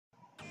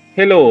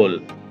Hello all,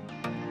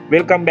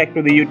 welcome back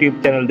to the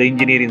YouTube channel The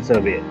Engineering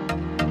Surveyor.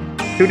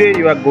 Today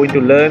you are going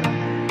to learn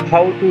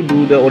how to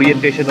do the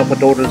orientation of a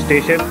total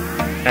station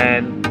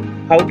and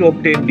how to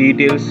obtain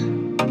details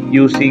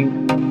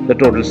using the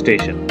total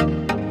station.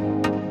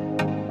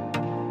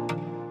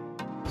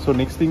 So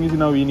next thing is,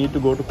 now we need to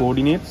go to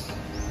coordinates,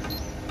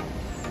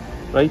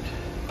 right?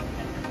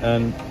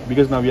 And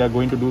because now we are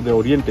going to do the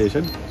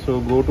orientation,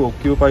 so go to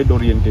occupied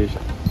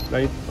orientation,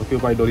 right?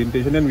 Occupied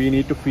orientation, and we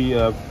need to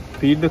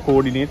feed the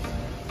coordinates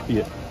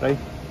here, right?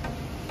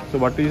 So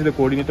what is the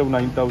coordinate of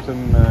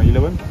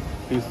 9011?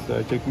 Please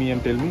check me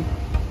and tell me.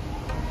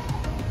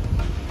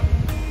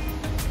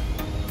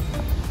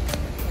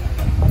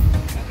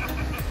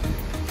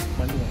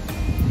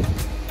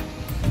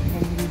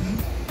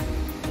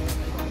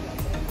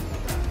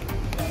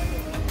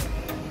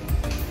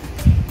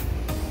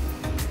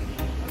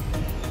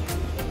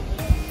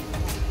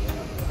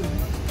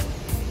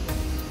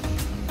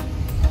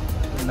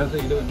 That's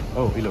 11.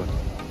 Oh, 11.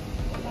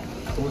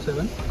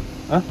 47.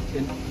 Huh?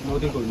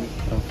 Nothing told me.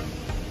 Oh.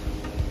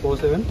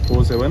 47.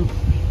 47.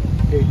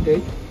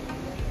 88.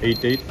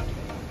 88.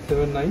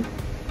 79.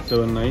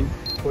 79.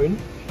 Point.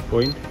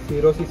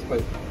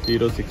 065.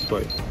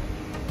 065.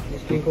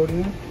 Missing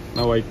coordinate.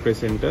 Now I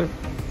press enter.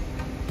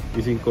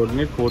 Missing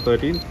coordinate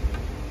 413.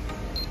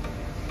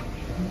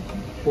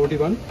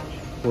 41.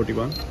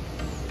 41.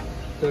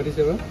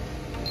 37.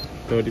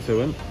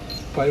 37.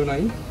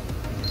 59.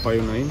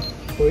 59.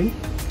 Point.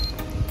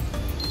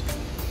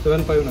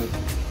 759.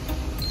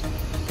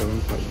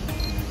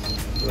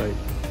 75. Right.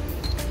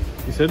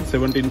 You said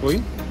 17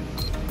 point?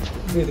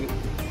 33.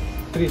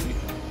 33.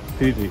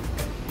 33.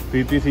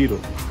 330.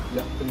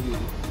 Yeah, 33.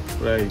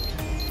 Right.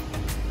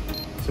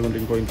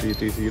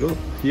 17.330.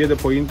 Here the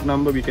point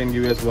number we can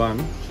give as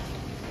 1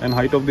 and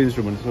height of the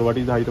instrument. So what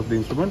is the height of the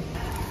instrument?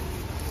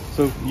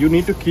 So you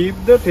need to keep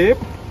the tape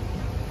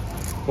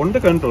on the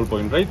control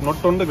point, right?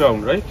 Not on the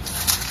ground, right?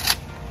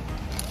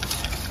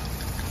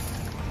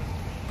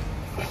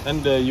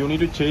 And you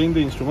need to change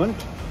the instrument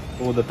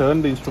or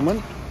turn the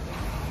instrument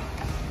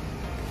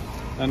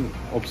and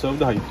observe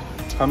the height.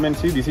 Come and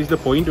see, this is the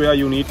point where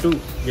you need to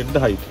get the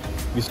height,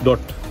 this dot,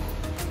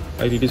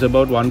 right? It is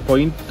about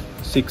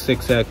 1.6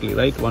 exactly,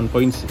 right?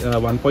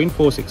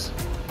 1.46.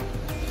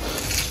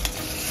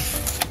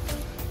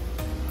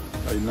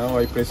 Right, now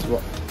I press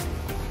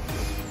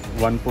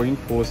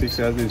 1.46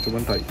 as the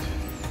instrument height.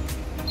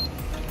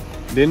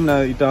 Then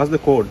it asks the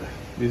code.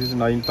 This is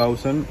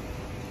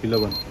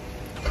 9011.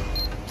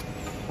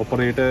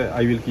 Operator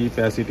I will keep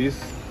as it is,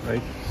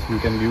 right? You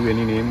can give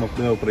any name of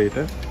the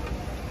operator.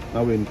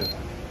 Now enter.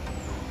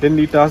 Then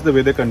it asks the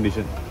weather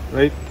condition,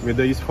 right?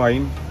 Weather is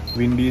fine,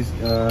 wind is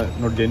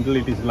not gentle,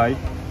 it is light.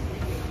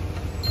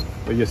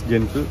 Oh, yes,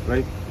 gentle,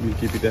 right? We'll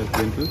keep it as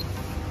gentle.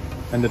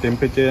 And the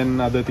temperature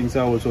and other things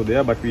are also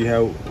there, but we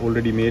have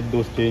already made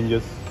those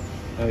changes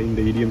in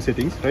the EDM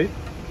settings, right?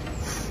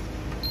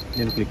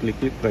 Then click,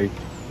 right?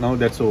 Now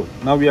that's all.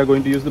 Now we are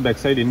going to use the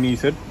Backsight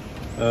NEZ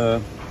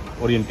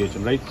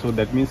orientation, right? So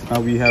that means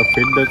now we have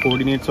fed the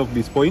coordinates of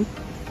this point,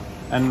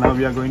 and now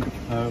we are going to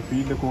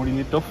feed the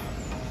coordinate of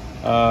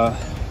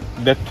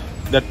that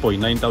point,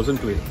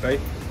 9012, right?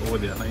 Over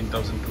there,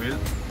 9012.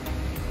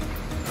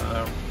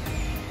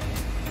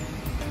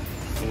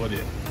 Over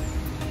there.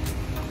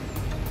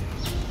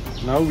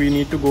 Now we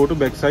need to go to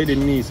Backsight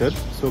NEZ.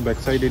 So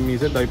Backsight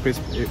NEZ, I press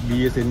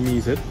BS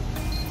NEZ.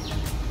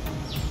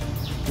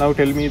 Now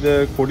tell me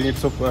the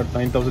coordinates of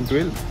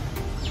 9012.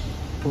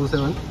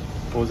 47.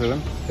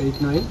 47.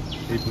 89.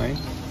 89.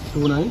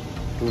 29.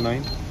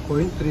 29.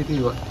 Point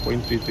 331.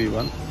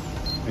 0.331.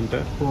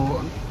 Enter.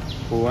 41.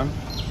 41.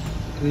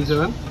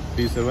 37.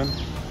 37.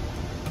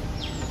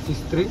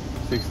 63.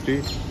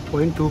 60.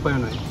 Point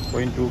 259.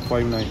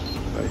 0.259.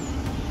 Right.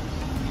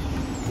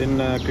 Then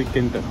click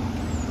enter.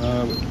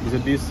 Is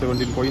it this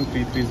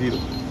 17.330?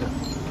 Yeah.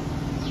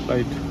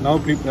 Right. Now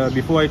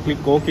before I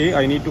click OK,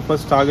 I need to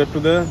first target to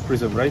the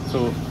prism, right?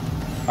 So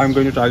I'm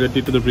going to target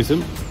it to the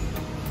prism.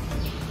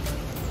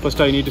 First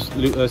I need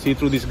to see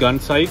through this gun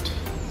sight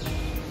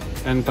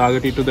and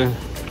target it to the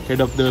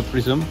head of the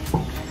prism,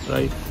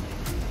 right?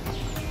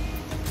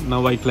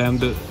 Now I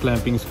clamp the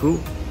clamping screw.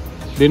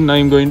 Then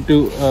I'm going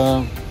to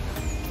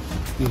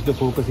use the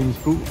focusing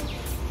screw,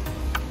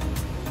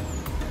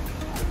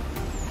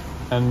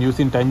 and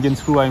using tangent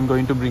screw I'm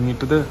going to bring it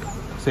to the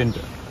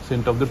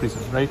center of the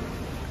prism, right?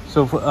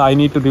 So I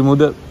need to remove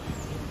the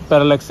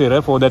parallax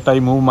error. For that I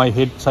move my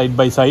head side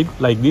by side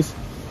like this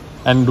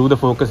and do the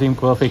focusing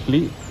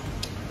perfectly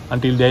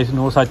until there is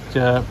no such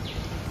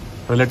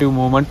relative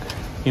movement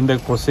in the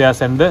crosshairs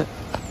and the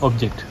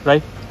object,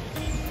 right?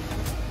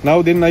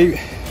 Now then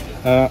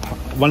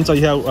once I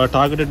have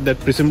targeted that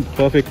prism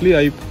perfectly,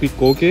 I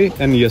click OK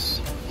and yes.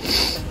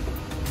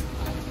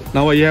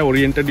 Now I have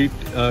oriented it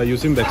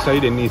using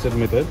Backsight NEZ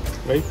method,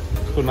 right?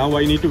 So now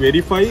I need to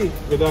verify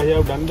whether I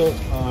have done the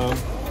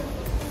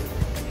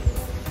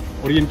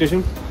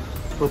orientation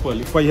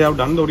properly. If I have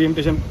done the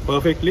orientation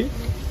perfectly,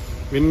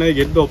 when I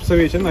get the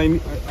observation, I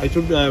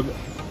should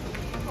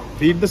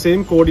feed the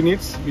same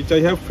coordinates which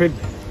I have fed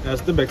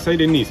as the Backsight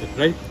NEZ,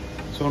 right?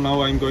 So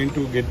now I'm going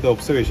to get the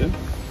observation.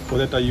 For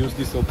that I use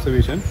this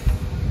observation.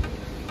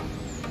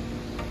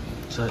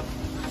 Sorry.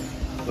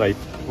 Right.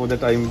 For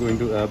that I'm going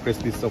to press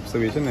this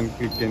observation and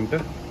click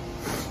enter.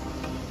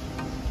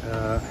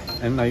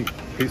 And I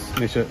press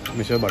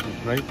measure button,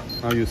 right?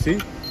 Now you see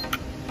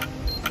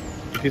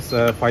it is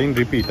fine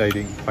repeat, I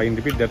think. Fine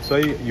repeat, that's why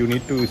you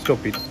need to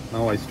stop it.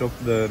 Now I stop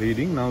the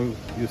reading. Now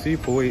you see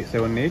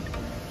 4878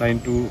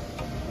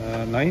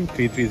 929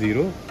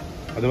 330.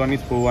 Other one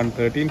is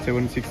 4113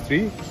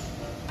 763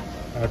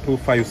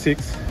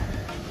 256.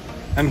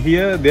 And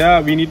here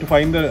we need to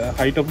find the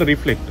height of the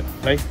reflector,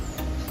 right?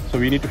 So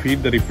we need to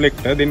feed the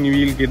reflector, then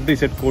you will get the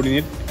Z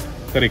coordinate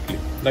correctly,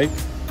 right?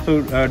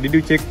 So did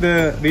you check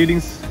the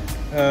readings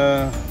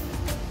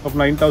of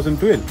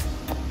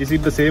 9012? Is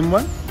it the same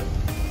one?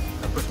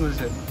 Approximately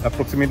same.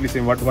 Approximately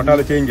same. What are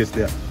the changes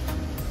there?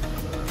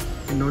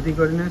 In northern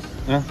coordinates,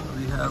 we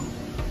have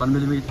 1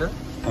 millimeter.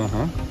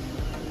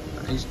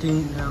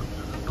 Easting we have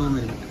 2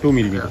 millimeter. 2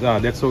 millimeters. Yeah.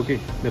 That's okay.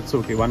 That's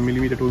okay. 1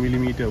 millimeter, 2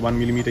 millimeter, 1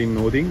 millimeter in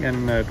northing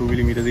and 2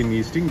 millimeters in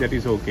easting. That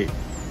is okay,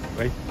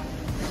 right?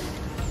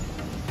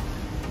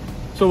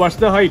 So what's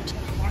the height?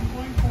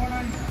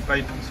 1.49.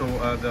 Right. So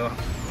the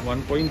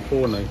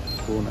 1.49.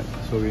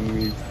 So when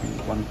we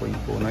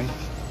 1.49,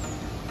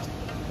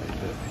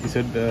 he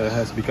said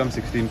has become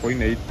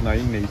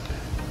 16.898,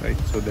 right?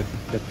 So that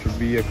should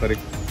be a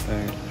correct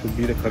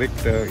the correct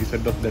Z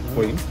of that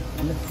point.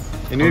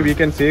 Anyway, we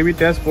can save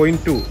it as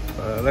 0.2,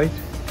 right?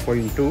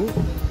 0.2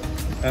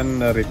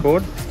 and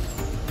record.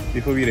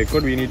 Before we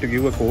record, we need to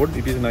give a code.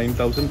 It is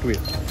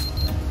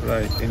 9012,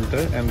 right?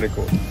 Enter and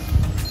record.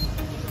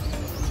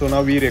 So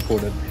now we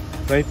recorded,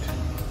 right?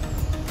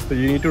 So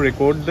you need to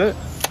record the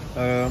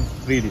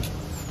reading.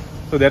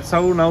 So that's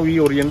how now we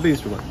orient the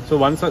instrument. So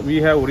once we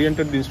have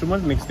oriented the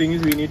instrument, next thing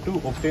is we need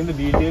to obtain the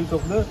details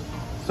of the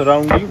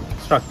surrounding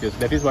structures.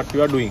 That is what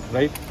you are doing,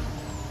 right?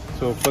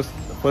 So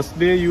first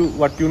day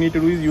what you need to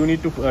do is you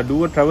need to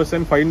do a traverse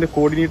and find the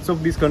coordinates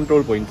of these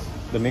control points.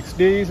 The next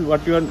day is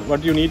what you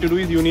need to do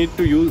is you need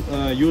to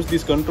use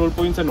these control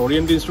points and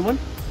orient the instrument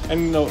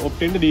and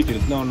obtain the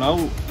details. Now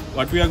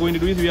what we are going to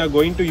do is we are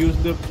going to use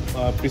the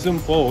prism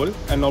pole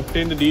and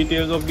obtain the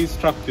details of these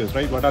structures,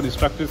 right? What are the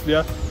structures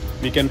there?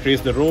 We can trace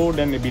the road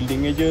and the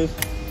building edges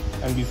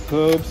and these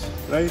curves,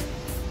 right?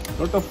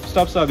 Lot of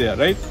stuffs are there,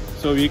 right?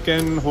 So we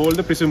can hold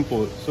the prism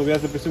pole. So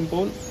where's the prism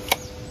pole?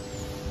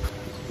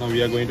 Now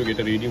we are going to get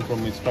a reading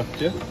from a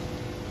structure.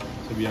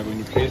 So we are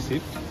going to trace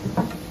it.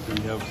 So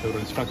we have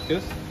several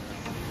structures.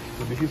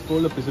 So this is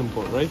called the prism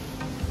pole, right?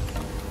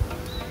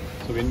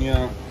 So when you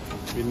are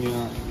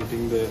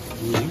getting the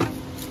reading,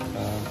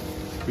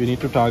 we need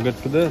to target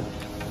to the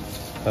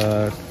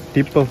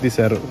tip of this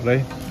arrow,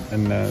 right?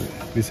 And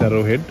this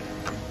arrow head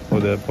or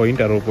the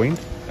arrow point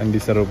and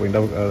this arrow point.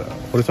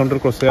 Horizontal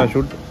crosshair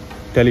should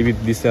tally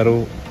with this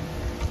arrow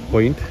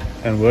point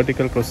and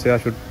vertical crosshair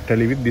should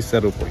tally with this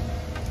arrow point,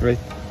 right?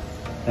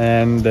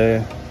 And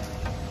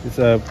this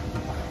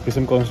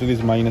prism constant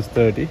is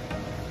 -30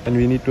 and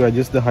we need to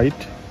adjust the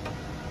height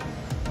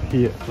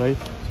here, right?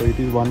 So it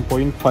is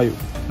 1.5,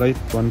 right?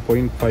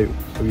 1.5.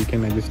 So we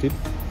can adjust it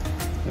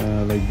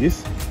like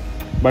this,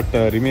 but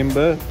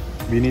remember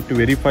we need to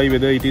verify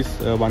whether it is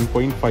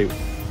 1.5.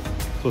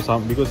 So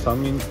because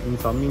in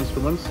some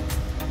instruments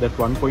that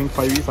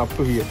 1.5 is up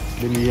to here,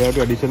 then we have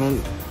to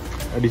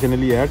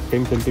additionally add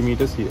 10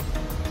 centimeters here.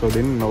 So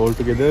then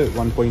altogether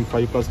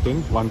 1.5 plus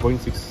 10,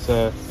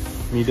 1.6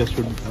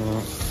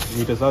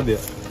 meters are there.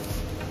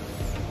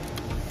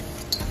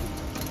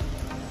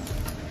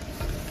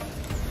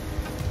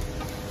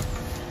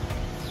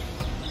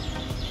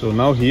 So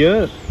now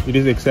here it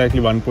is exactly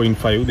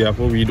 1.5,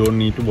 therefore we don't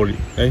need to worry,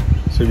 right?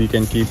 So we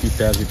can keep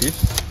it as it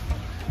is.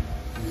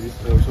 This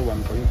is also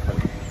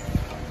 1.5.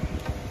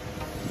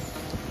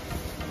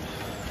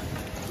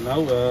 Now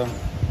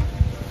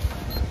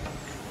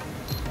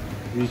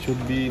we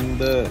should be in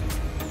the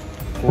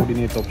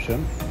coordinate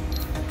option.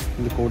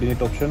 In the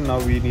coordinate option, now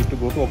we need to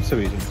go to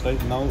observations,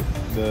 right? Now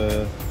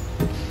the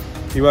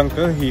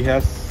Ivanka, he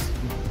has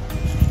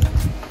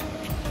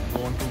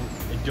gone to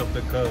edge of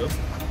the curve.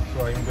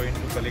 So I'm going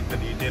to collect the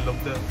detail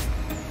of the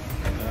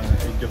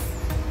edge of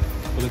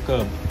the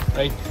curve,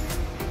 right?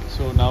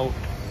 So now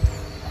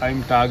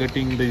I'm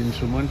targeting the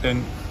instrument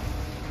and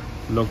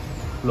lock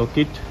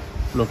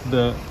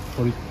the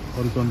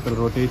horizontal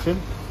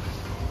rotation,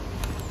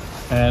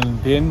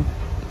 and then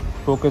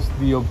focus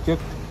the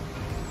object,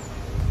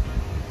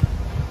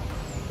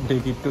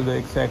 take it to the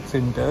exact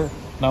center.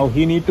 Now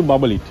he need to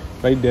bubble it,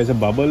 right? There's a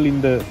bubble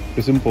in the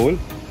prism pole.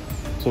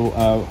 So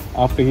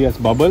after he has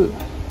bubble,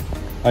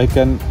 I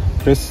can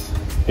press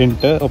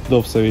enter of the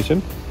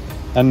observation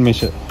and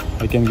measure.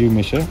 I can give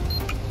measure.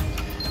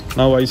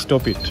 Now I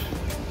stop it,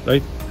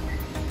 right?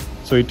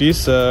 So it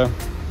is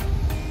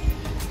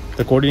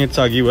the coordinates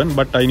are given,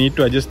 but I need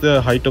to adjust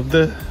the height of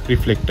the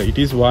reflector. It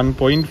is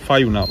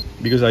 1.5 now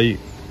because I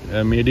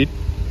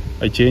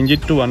changed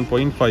it to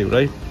 1.5,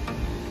 right?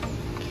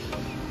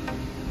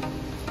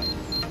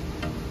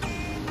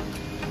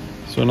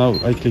 So now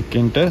I click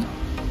enter.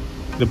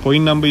 the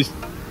point number is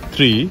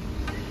 3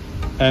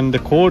 and the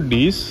code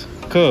is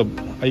curb.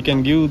 I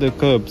can give the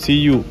curb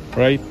CU,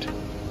 right?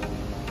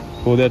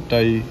 For that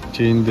I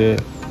change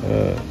the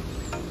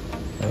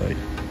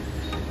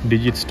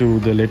digits to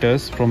the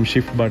letters from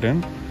shift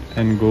button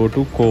and go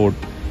to code.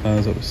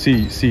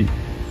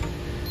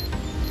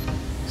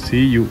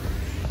 CU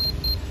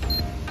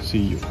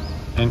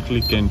and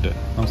click enter.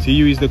 Now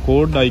CU is the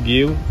code I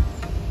gave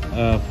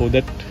for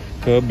that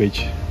curb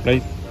edge,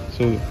 right?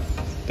 So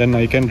then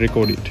I can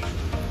record it.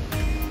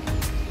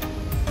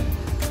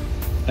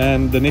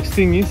 And the next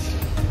thing is,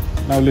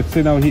 now let's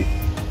say now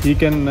he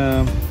can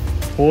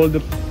hold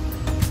the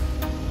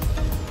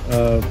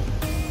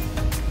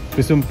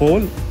prism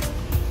pole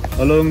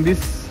along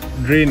this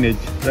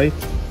drainage, right?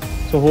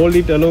 So hold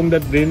it along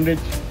that drainage.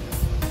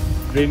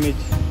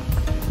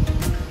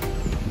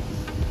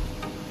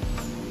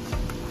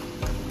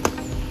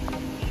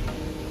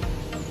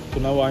 So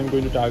now I'm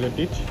going to target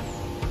it.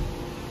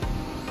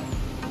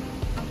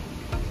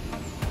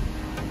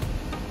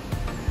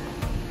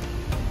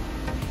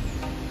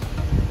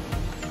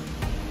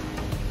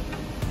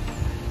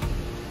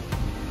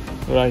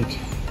 Right,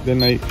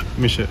 then I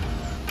measure.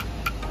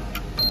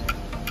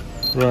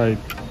 Right,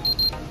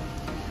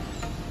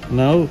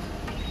 now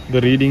the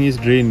reading is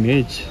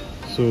drainage,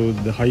 so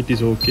the height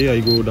is okay. I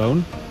go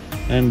down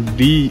and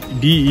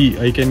DE,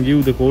 I can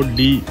give the code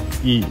DE,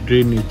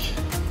 drainage.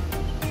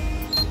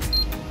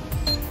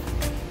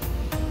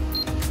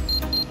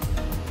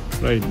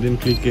 Right, then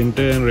click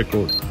enter and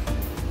record.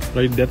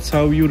 Right, that's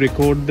how you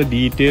record the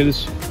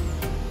details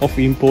of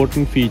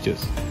important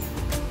features.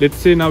 Let's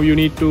say now you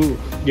need to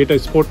get a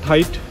spot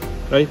height,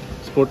 right?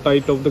 Spot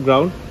height of the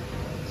ground.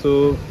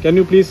 So can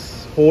you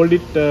please hold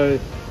it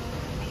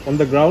on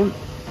the ground,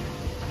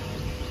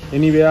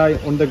 anywhere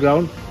on the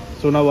ground.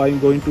 So now I'm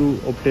going to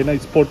obtain a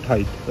spot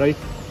height, right?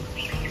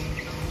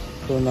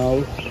 So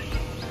now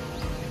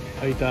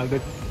I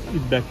target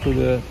it back to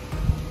the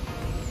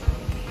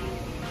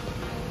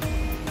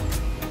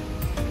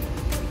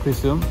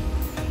prism.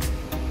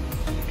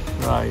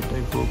 Right,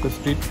 I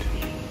focused it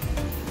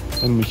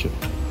and measure.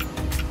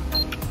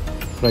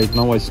 Right,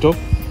 now I stop.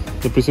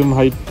 The prism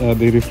height,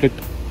 the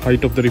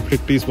height of the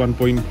reflector is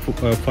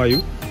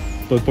 1.5.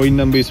 So point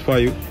number is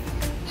 5.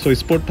 So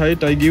spot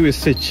height I give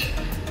SH,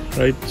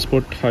 right?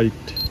 Spot height.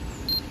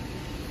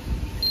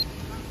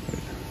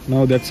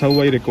 Now that's how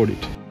I record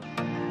it.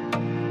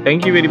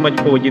 Thank you very much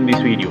for watching this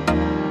video.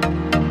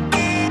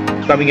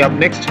 Coming up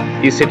next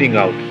is setting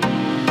out.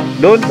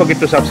 Don't forget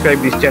to subscribe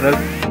this channel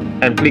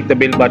and click the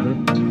bell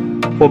button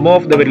for more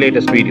of the very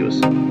latest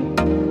videos.